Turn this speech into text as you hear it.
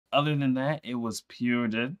other than that, it was pure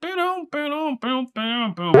just boom, boom, boom,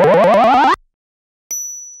 boom, boom.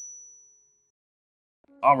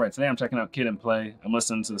 All right, today I'm checking out Kid and Play. I'm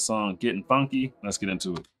listening to the song Getting Funky. Let's get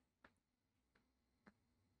into it.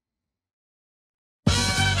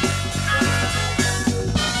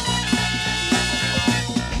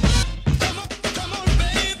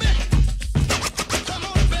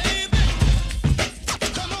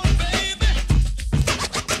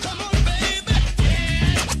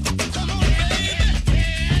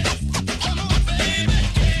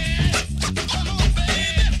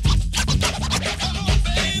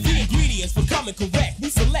 Correct, we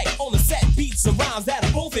select on the set beats and rhymes that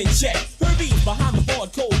are both in check. Her beats behind the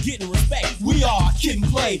board code, getting respect. We are Kid and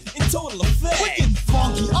Play in total effect. We're getting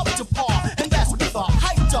funky up to par, and that's with a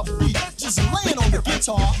hyped up beat. Just laying on the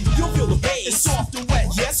guitar, you'll feel the bass. It's soft and wet,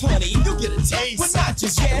 yes honey, you'll get a taste. But not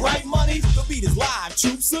just yet, right money? The beat is live,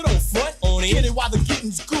 troops, so don't front on it. Get it while the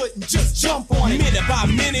getting's good and just jump on it. Minute by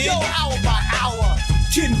minute, yo, hour by hour.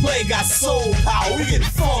 Kid and Play got soul power, we get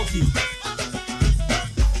funky.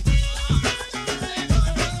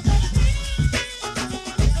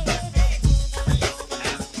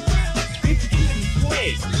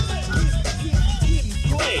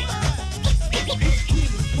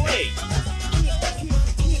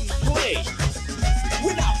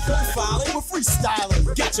 We're not profiling, we're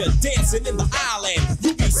freestyling. Got you dancing in the island,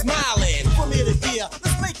 you be smiling. From ear to ear,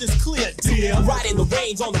 let's make this clear, dear. Right in the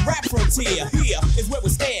range on the rap frontier. Here is where we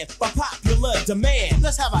stand by popular demand.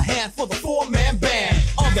 Let's have a hand for the four-man band.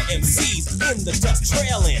 All the MCs in the dust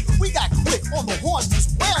trailing. We got quick on the horns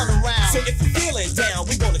just wailing around. So if you're feeling down,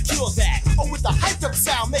 we're gonna cure that. Oh, with the hyped up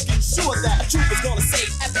sound, making sure that a troop is gonna say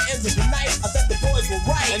at the end of the night, I bet the boys were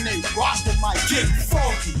right. And they rock the mic, get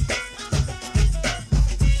funky.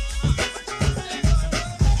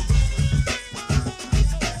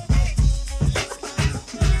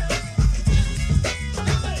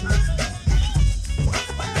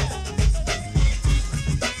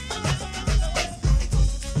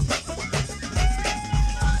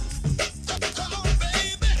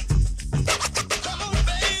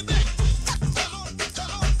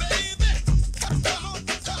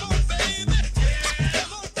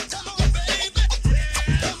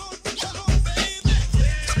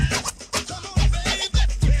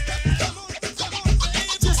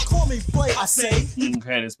 I say.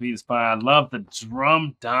 Okay, this beat is fire. I love the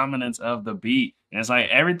drum dominance of the beat. And it's like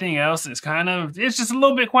everything else is kind of, it's just a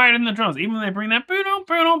little bit quieter than the drums. Even when they bring that boom,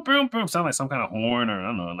 boom, boom, boom, sound like some kind of horn or I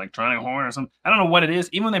don't know, electronic horn or something. I don't know what it is.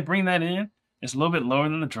 Even when they bring that in, it's a little bit lower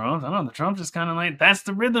than the drums. I don't know, the drums just kind of like, that's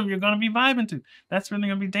the rhythm you're going to be vibing to. That's the rhythm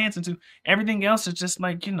you're going to be dancing to. Everything else is just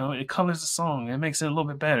like, you know, it colors the song. It makes it a little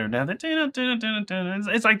bit better. Now,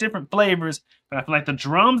 it's like different flavors. But I feel like the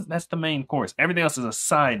drums, that's the main course. Everything else is a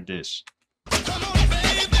side dish.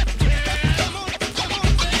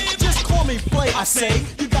 Just call me Play, I say.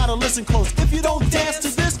 You gotta listen close. If you don't dance to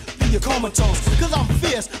this, then you're comatose. Cause I'm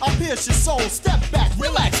fierce, I pierce your soul. Step back,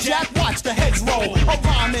 relax, Jack, watch the heads roll. A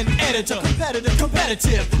rhyming editor,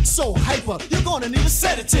 competitive, so hyper, you're gonna need a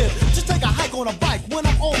sedative. Just take a hike on a bike when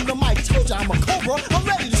I'm on the mic. Told you I'm a cobra, I'm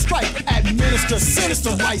ready to strike. Administer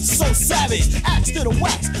sinister rights, so savage. Axe to the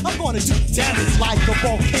wax, I'm gonna do damage like a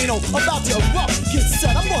volcano about to erupt. Get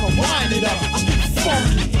set, I'm gonna wind it up. I get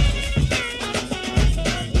funky.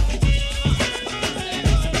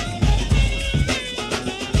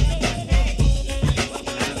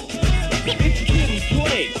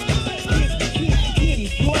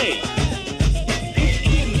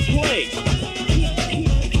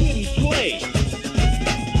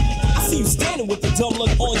 With the dumb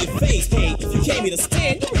look on your face, hey, if you came here to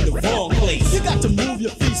stand, you're in the wrong place. You got to move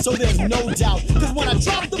your feet so there's no doubt. Cause when I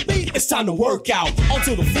drop the beat, it's time to work out.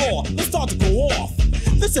 Onto the floor, let's start to go off.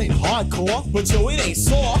 This ain't hardcore, but yo, it ain't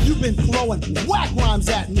soft. You've been throwing whack rhymes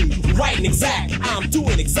at me. Right and exact, I'm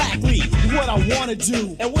doing exactly what I wanna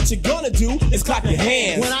do. And what you're gonna do is clap your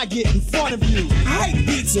hands when I get in front of you. Hype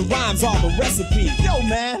beats and rhymes are the recipe. Yo,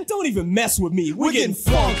 man, don't even mess with me. We're getting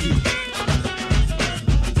funky.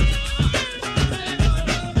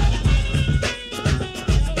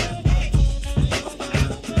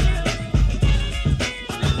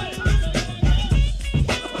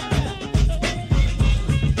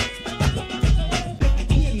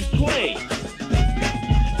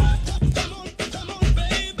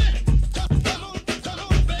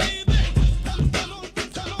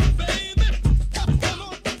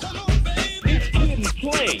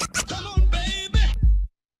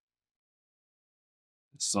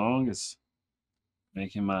 Song is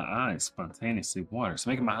making my eyes spontaneously water. It's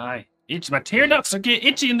making my eye itchy. My tear ducts are getting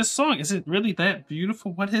itchy in the song. Is it really that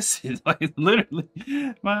beautiful? What is it? Like, literally,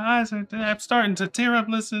 my eyes are, I'm starting to tear up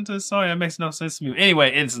listening to the song. It makes no sense to me.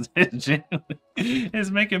 Anyway, it's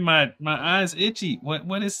making my eyes itchy.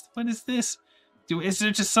 What is this? Is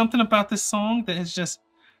there just something about this song that is just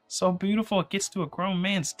so beautiful? It gets to a grown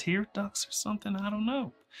man's tear ducts or something? I don't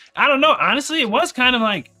know. Honestly, it was kind of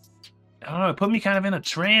like, I don't know, it put me kind of in a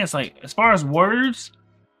trance. Like, as far as words,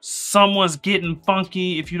 someone's getting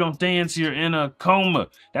funky. If you don't dance, you're in a coma.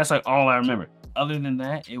 That's like all I remember. Other than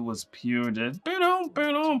that, it was pure just boom,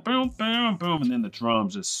 boom, boom, boom, boom, and then the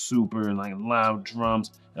drums just super like loud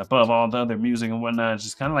drums above all the other music and whatnot. It's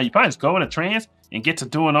just kind of like you probably just go in a trance and get to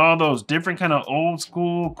doing all those different kind of old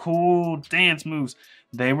school cool dance moves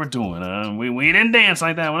they were doing. We didn't dance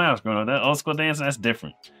like that when I was growing up. That old school dancing, that's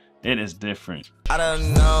different. It is different. I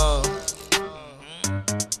don't know.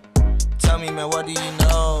 Tell me, man, what do you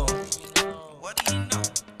know? What do you know?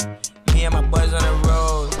 Me and my boys on the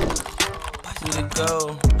road. You to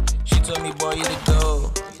go. She told me, boy, you to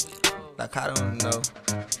go. Like, I don't know.